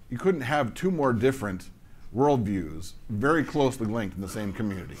you couldn't have two more different worldviews very closely linked in the same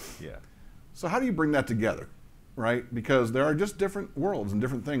community. Yeah. So how do you bring that together, right? Because there are just different worlds and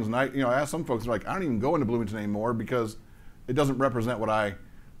different things. And I ask some folks, they're like, I don't even go into Bloomington anymore because it doesn't represent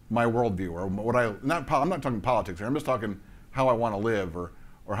my worldview or what I'm not talking politics here. I'm just talking how I want to live or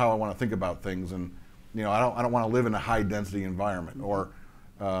how I want to think about things. And I don't want to live in a high density environment or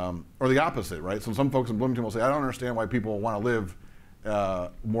the opposite, right? So some folks in Bloomington will say, I don't understand why people want to live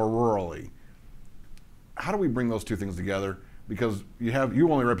more rurally. How do we bring those two things together? Because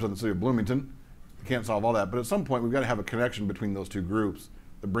you only represent the city of Bloomington. You can't solve all that, but at some point we've got to have a connection between those two groups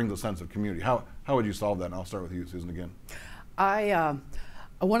that brings a sense of community. How would you solve that? And I'll start with you, Susan, again.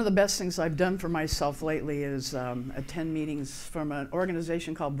 One of the best things I've done for myself lately is attend meetings from an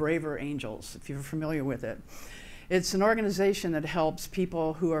organization called Braver Angels, if you're familiar with it. It's an organization that helps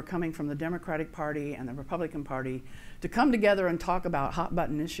people who are coming from the Democratic Party and the Republican Party to come together and talk about hot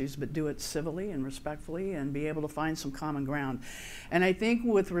button issues, but do it civilly and respectfully and be able to find some common ground. And I think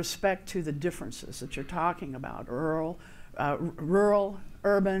with respect to the differences that you're talking about, rural,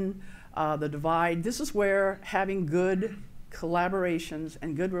 urban, the divide, this is where having good collaborations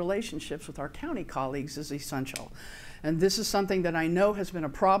and good relationships with our county colleagues is essential. And this is something that I know has been a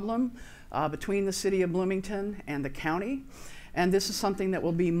problem between the city of Bloomington and the county. And this is something that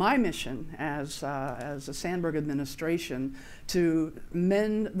will be my mission as a Sandberg administration, to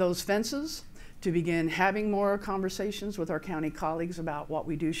mend those fences, to begin having more conversations with our county colleagues about what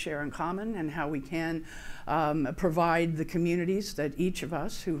we do share in common and how we can provide the communities that each of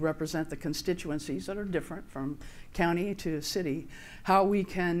us who represent the constituencies that are different from county to city, how we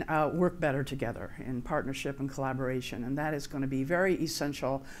can work better together in partnership and collaboration. And that is going to be very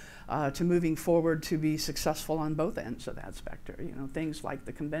essential to moving forward to be successful on both ends of that spectrum. Things like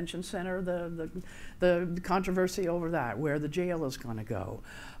the convention center, the controversy over that, where the jail is going to go,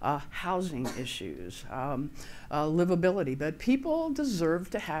 housing issues, livability. But people deserve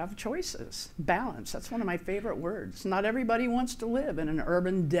to have choices, balance. That's one of my favorite words. Not everybody wants to live in an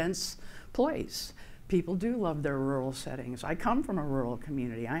urban, dense place. People do love their rural settings. I come from a rural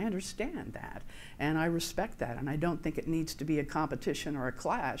community. I understand that, and I respect that, and I don't think it needs to be a competition or a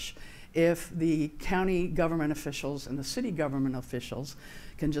clash if the county government officials and the city government officials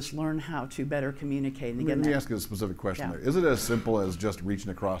can just learn how to better communicate. And Let me ask you a specific question there. Is it as simple as just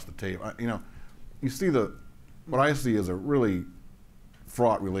reaching across the table? You see what I see is a really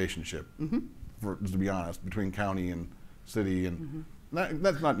fraught relationship, to be honest, between county and city, and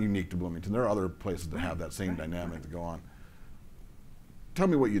that's not unique to Bloomington. There are other places that have that same dynamic to go on. Tell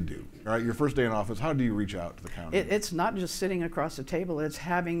me what you do. All right, your first day in office, how do you reach out to the county? It's not just sitting across the table. It's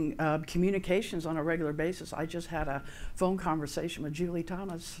having communications on a regular basis. I just had a phone conversation with Julie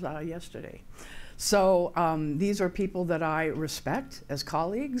Thomas yesterday. So these are people that I respect as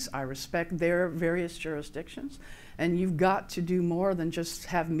colleagues. I respect their various jurisdictions. And you've got to do more than just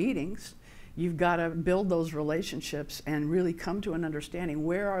have meetings. You've got to build those relationships and really come to an understanding.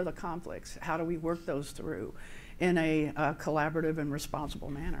 Where are the conflicts? How do we work those through in a collaborative and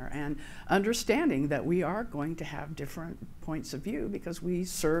responsible manner? And understanding that we are going to have different points of view because we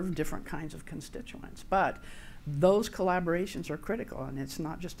serve different kinds of constituents. But those collaborations are critical, and it's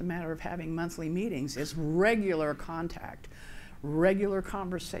not just a matter of having monthly meetings. It's regular contact, regular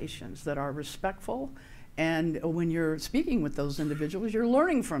conversations that are respectful And when you're speaking with those individuals, you're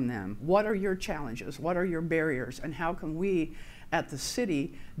learning from them. What are your challenges? What are your barriers? And how can we at the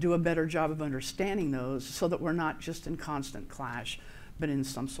city do a better job of understanding those so that we're not just in constant clash, but in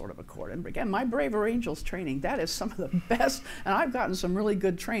some sort of accord? And again, my Braver Angels training, that is some of the best, and I've gotten some really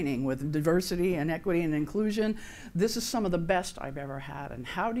good training with diversity and equity and inclusion. This is some of the best I've ever had. And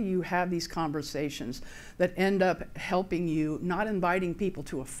how do you have these conversations that end up helping you, not inviting people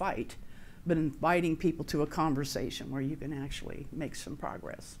to a fight, but inviting people to a conversation where you can actually make some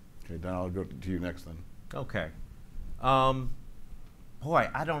progress? Okay, Don, I'll go to you next then. Okay. Boy,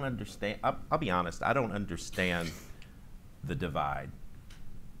 I don't understand. I'll be honest, I don't understand the divide.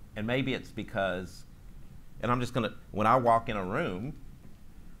 And maybe it's because, and I'm just gonna, when I walk in a room,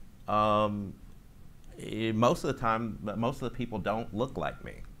 most of the time, most of the people don't look like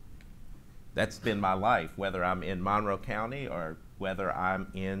me. That's been my life, whether I'm in Monroe County or whether I'm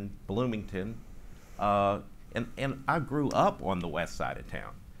in Bloomington. And I grew up on the west side of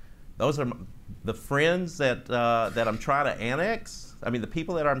town. Those are the friends that I'm trying to annex. I mean, the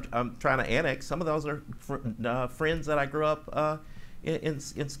people that I'm trying to annex, some of those are friends that I grew up in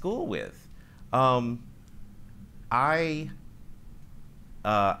school with. I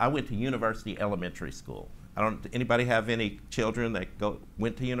went to University Elementary School. Anybody have any children that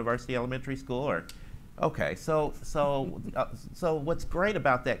went to University Elementary School? Or, okay, so what's great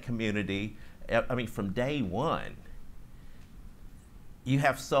about that community, I mean, from day one, you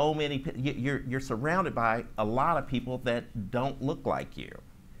have so many, you're surrounded by a lot of people that don't look like you.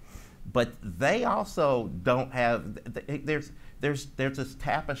 But they also don't have, there's this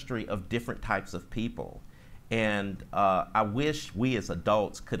tapestry of different types of people. And I wish we as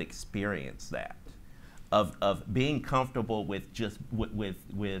adults could experience that, of being comfortable with just with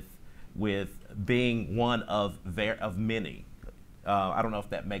being one of many. I don't know if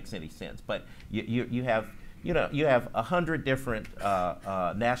that makes any sense, but you have 100 different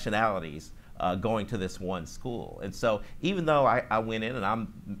nationalities going to this one school. And so even though I went in and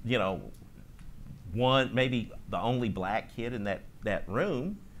I'm, maybe the only black kid in that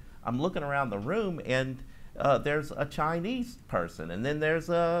room, I'm looking around the room and there's a Chinese person, and then there's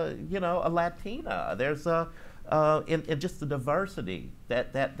a Latina. There's in just the diversity,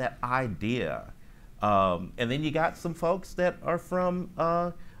 that idea. And then you got some folks that are from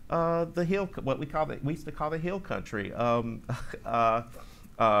the hill, we used to call the hill country. I'm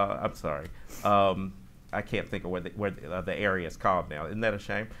sorry. I can't think of where the area is called now. Isn't that a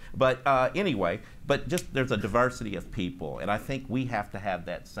shame? But anyway, but just there's a diversity of people, and I think we have to have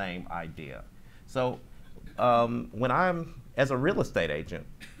that same idea. So when I'm, as a real estate agent,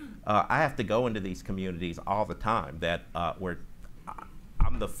 I have to go into these communities all the time that where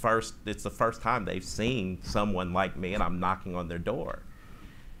I'm the first, it's the first time they've seen someone like me, and I'm knocking on their door.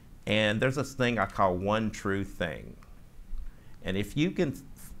 And there's this thing I call one true thing. And if you can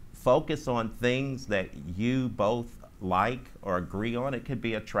focus on things that you both like or agree on, it could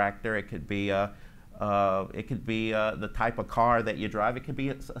be a tractor, it could be the type of car that you drive, it could be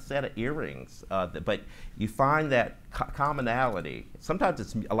a set of earrings. But you find that commonality.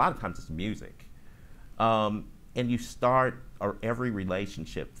 Sometimes a lot of times it's music. And you start every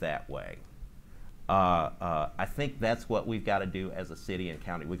relationship that way. I think that's what we've got to do as a city and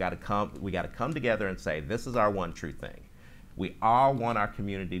county. We got to come together and say, this is our one true thing. We all want our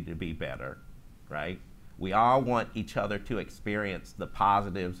community to be better, right? We all want each other to experience the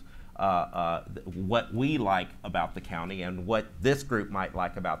positives, what we like about the county and what this group might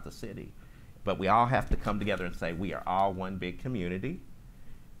like about the city. But we all have to come together and say, we are all one big community,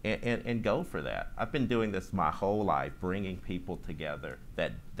 and go for that. I've been doing this my whole life, bringing people together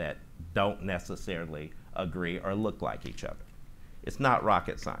that don't necessarily agree or look like each other. It's not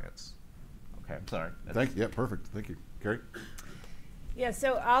rocket science. Okay, I'm sorry. Thank you. Yeah, perfect. Thank you. Carrie? Yeah,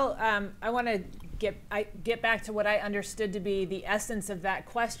 so I want to get back to what I understood to be the essence of that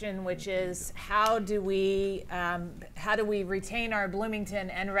question, which is how do we retain our Bloomington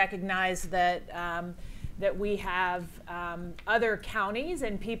and recognize that that we have other counties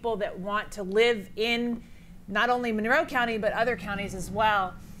and people that want to live in not only Monroe County but other counties as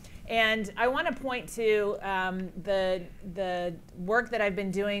well. And I want to point to the work that I've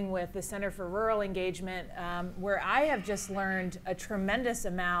been doing with the Center for Rural Engagement, where I have just learned a tremendous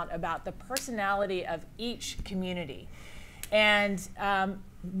amount about the personality of each community. And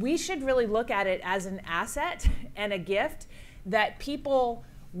we should really look at it as an asset and a gift that people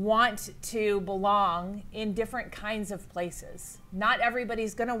want to belong in different kinds of places. Not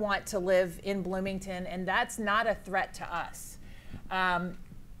everybody's going to want to live in Bloomington, and that's not a threat to us.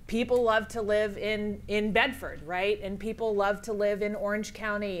 people love to live in Bedford, right? And people love to live in Orange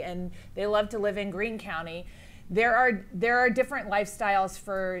County, and they love to live in Greene County. There are different lifestyles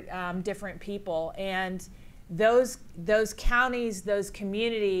for different people, and those counties, those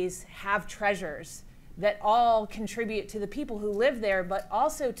communities have treasures that all contribute to the people who live there, but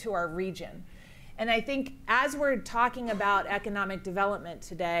also to our region. And I think as we're talking about economic development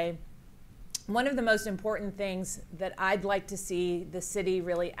today, one of the most important things that I'd like to see the city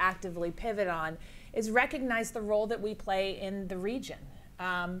really actively pivot on is recognize the role that we play in the region.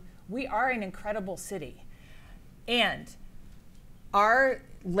 We are an incredible city, and our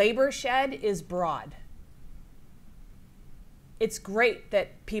labor shed is broad. It's great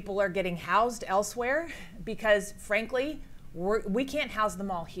that people are getting housed elsewhere because, frankly, we can't house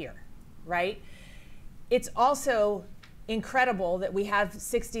them all here, right? It's also incredible that we have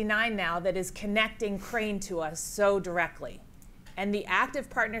 69 now that is connecting Crane to us so directly. And the active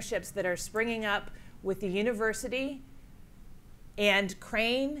partnerships that are springing up with the university and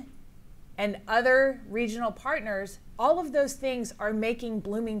Crane and other regional partners, all of those things are making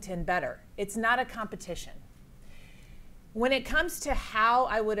Bloomington better. It's not a competition. When it comes to how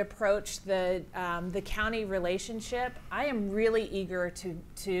I would approach the county relationship, I am really eager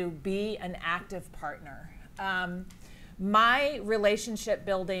to be an active partner. My relationship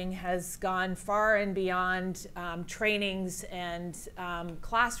building has gone far and beyond trainings and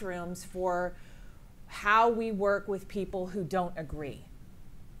classrooms for how we work with people who don't agree.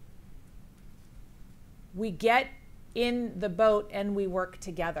 We get in the boat and we work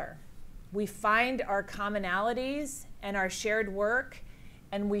together. We find our commonalities and our shared work,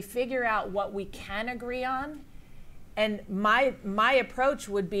 and we figure out what we can agree on. And my approach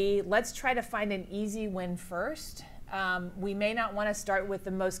would be, let's try to find an easy win first. We may not want to start with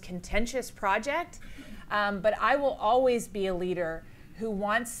the most contentious project, but I will always be a leader who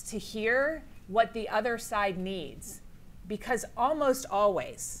wants to hear what the other side needs. Because almost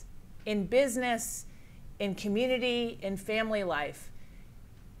always, in business, in community, in family life,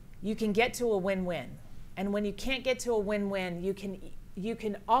 you can get to a win-win. And when you can't get to a win-win, you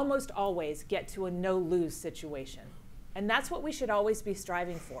can almost always get to a no-lose situation. And that's what we should always be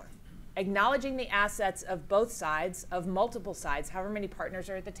striving for. Acknowledging the assets of both sides, of multiple sides, however many partners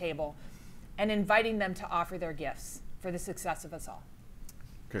are at the table, and inviting them to offer their gifts for the success of us all.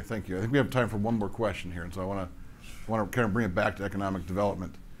 Okay, thank you. I think we have time for one more question here, and so I want to kind of bring it back to economic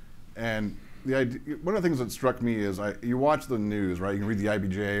development. And the idea, one of the things that struck me is you watch the news, right? You can read the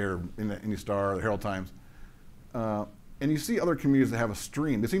IBJ or any Star or the Herald Times, and you see other communities that have a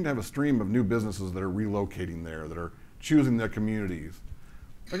stream. They seem to have a stream of new businesses that are relocating there, that are choosing their communities.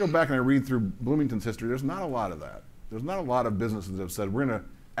 If I go back and I read through Bloomington's history, there's not a lot of that. There's not a lot of businesses that have said, we're going to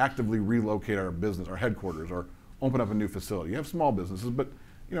actively relocate our business, our headquarters, or open up a new facility. You have small businesses, but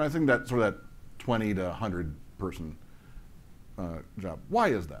I think that sort of that 20 to 100 person job. Why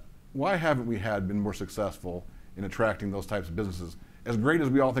is that? Why haven't we been more successful in attracting those types of businesses? As great as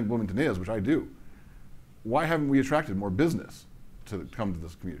we all think Bloomington is, which I do, why haven't we attracted more business to come to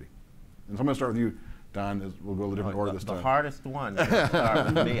this community? And so I'm going to start with you, Don. We'll go a different order this time. The hardest one to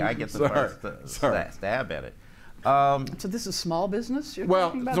start with me. I get the first stab at it. So this is small business? You're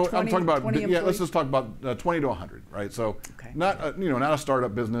talking about 20, I'm talking about, 20 yeah, let's just talk about 20 to 100, right? So okay. not, not a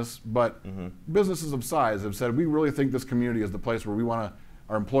startup business, but businesses of size have said, we really think this community is the place where we want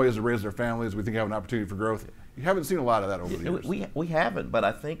our employees to raise their families. We think have an opportunity for growth. You haven't seen a lot of that over the years. We haven't, but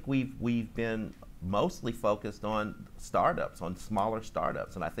I think we've been mostly focused on startups, on smaller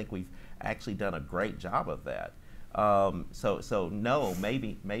startups, and I think we've actually done a great job of that. So no,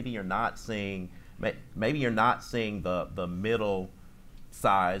 maybe you're not seeing the middle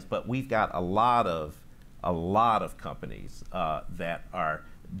size, but we've got a lot of companies that are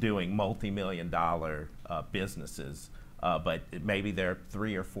doing multi-million-dollar businesses, but maybe they're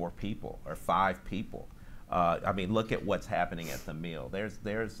 3 or 4 people or 5 people. I mean, look at what's happening at the Mill.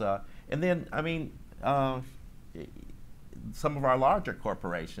 And then I mean, some of our larger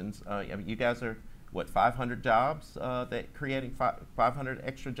corporations. I mean, you guys are what, 500 jobs? That creating 500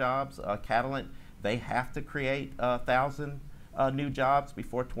 extra jobs. Catalent, they have to create 1,000 new jobs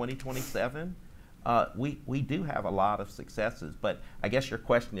before 2027. We do have a lot of successes, but I guess your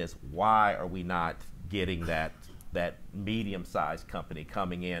question is, why are we not getting that medium-sized company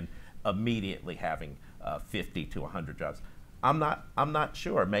coming in immediately having 50 to 100 jobs? I'm not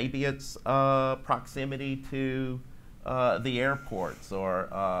sure. Maybe it's proximity to the airports,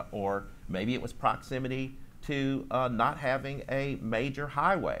 or maybe it was proximity to not having a major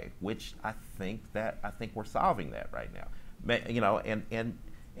highway, which I think we're solving that right now.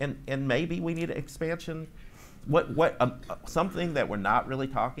 And maybe we need an expansion Something that we're not really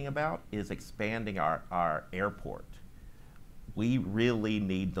talking about is expanding our airport. We really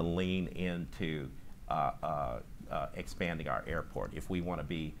need to lean into expanding our airport if we want to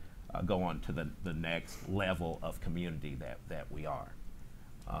be go on to the next level of community that we are.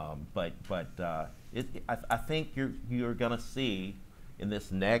 I think you're going to see in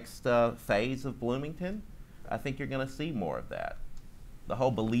this next phase of Bloomington, I think you're going to see more of that. The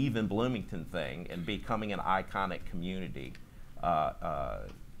whole Believe in Bloomington thing and becoming an iconic community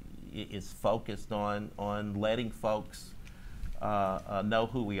is focused on letting folks know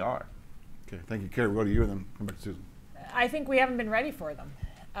who we are. Okay, thank you, Carrie. We'll go to you and then come back to Susan. I think we haven't been ready for them.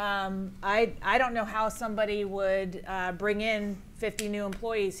 I don't know how somebody would bring in 50 new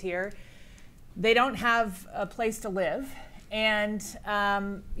employees here. They don't have a place to live. And,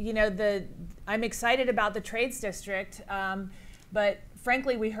 you know, I'm excited about the Trades District, but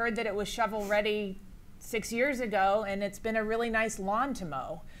frankly, we heard that it was shovel ready 6 years ago, and it's been a really nice lawn to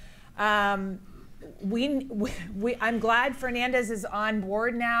mow. I'm glad Fernandez is on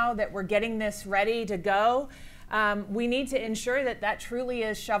board now, that we're getting this ready to go. We need to ensure that that truly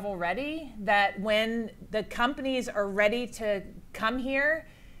is shovel ready, that when the companies are ready to come here,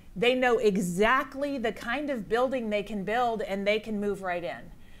 they know exactly the kind of building they can build and they can move right in.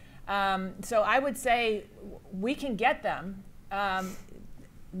 So I would say we can get them.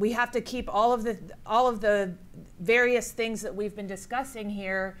 We have to keep all of the various things that we've been discussing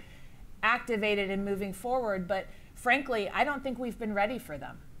here activated and moving forward, but frankly, I don't think we've been ready for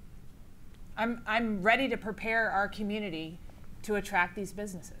them. I'm ready to prepare our community to attract these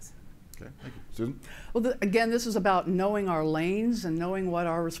businesses. Okay, thank you. Susan? Well, again, this is about knowing our lanes and knowing what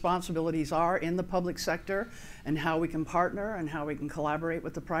our responsibilities are in the public sector and how we can partner and how we can collaborate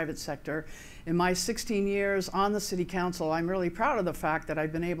with the private sector. In my 16 years on the City Council, I'm really proud of the fact that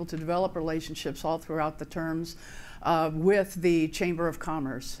I've been able to develop relationships all throughout the terms with the Chamber of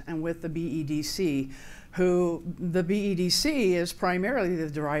Commerce and with the BEDC, who the BEDC is primarily the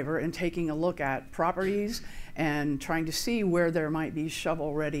driver in taking a look at properties and trying to see where there might be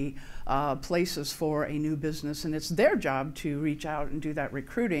shovel-ready places for a new business, and it's their job to reach out and do that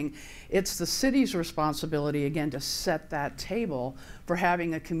recruiting. It's the city's responsibility, again, to set that table for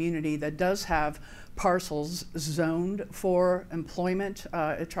having a community that does have parcels zoned for employment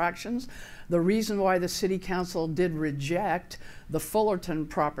attractions. The reason why the City Council did reject the Fullerton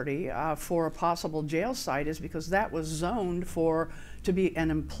property for a possible jail site is because that was zoned to be an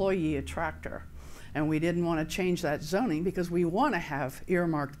employee attractor. And we didn't want to change that zoning because we want to have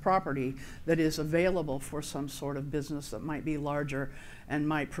earmarked property that is available for some sort of business that might be larger and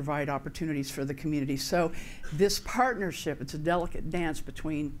might provide opportunities for the community. So this partnership, it's a delicate dance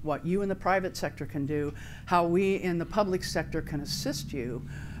between what you in the private sector can do, how we in the public sector can assist you,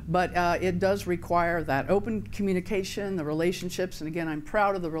 but it does require that open communication, the relationships, and again, I'm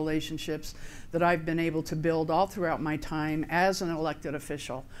proud of the relationships that I've been able to build all throughout my time as an elected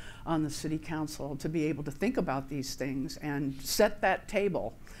official on the City Council, to be able to think about these things and set that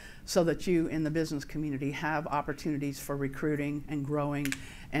table so that you in the business community have opportunities for recruiting and growing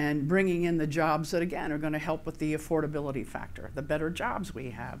and bringing in the jobs that, again, are going to help with the affordability factor. The better jobs we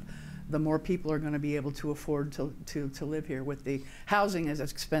have, the more people are going to be able to afford to live here with the housing as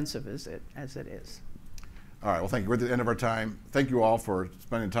expensive as it is. All right, well, thank you. We're at the end of our time. Thank you all for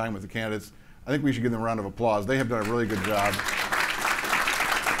spending time with the candidates. I think we should give them a round of applause. They have done a really good job.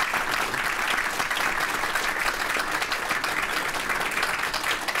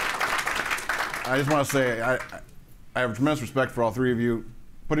 I just want to say I have tremendous respect for all three of you.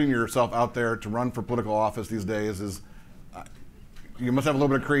 Putting yourself out there to run for political office these days is, you must have a little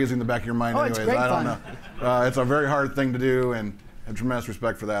bit of crazy in the back of your mind anyways. It's great I don't fun. know. It's a very hard thing to do, and I have tremendous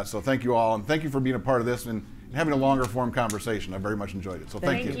respect for that. So thank you all, and thank you for being a part of this and having a longer form conversation. I very much enjoyed it. So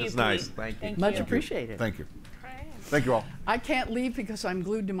thank you. It's nice. Thank you. Much appreciated. Thank you. Thank you all. I can't leave because I'm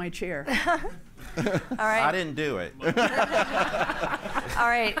glued to my chair. All right. I didn't do it. All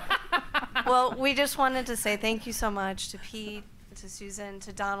right. Well, we just wanted to say thank you so much to Pete, to Susan,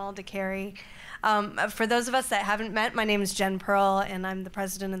 to Donald, to Carrie. For those of us that haven't met, my name is Jen Pearl, and I'm the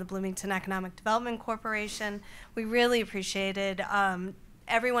president of the Bloomington Economic Development Corporation. We really appreciated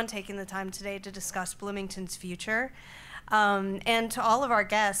everyone taking the time today to discuss Bloomington's future. And to all of our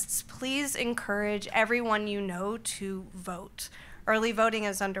guests, please encourage everyone you know to vote. Early voting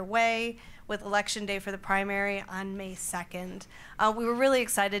is underway with Election Day for the primary on May 2nd. We were really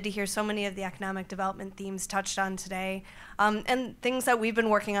excited to hear so many of the economic development themes touched on today, and things that we've been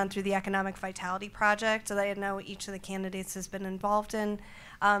working on through the Economic Vitality Project that I know each of the candidates has been involved in.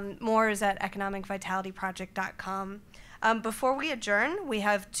 More is at economicvitalityproject.com. Before we adjourn, we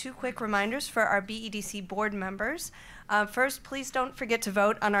have 2 quick reminders for our BEDC board members. First, please don't forget to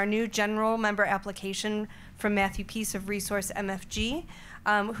vote on our new general member application from Matthew Peace of Resource MFG,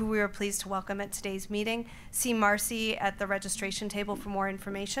 who we are pleased to welcome at today's meeting. See Marcy at the registration table for more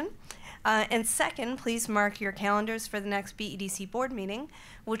information. And second, please mark your calendars for the next BEDC board meeting,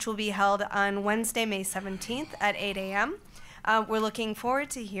 which will be held on Wednesday, May 17th at 8 a.m. We're looking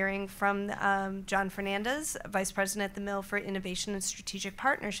forward to hearing from John Fernandez, Vice President at the Mill for Innovation and Strategic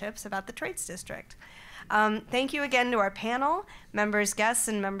Partnerships, about the Trades District. Thank you again to our panel, members, guests,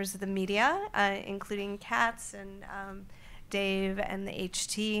 and members of the media, including Katz and Dave and the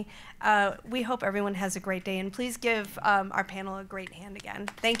HT. We hope everyone has a great day, and please give our panel a great hand again.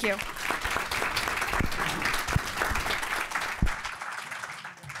 Thank you.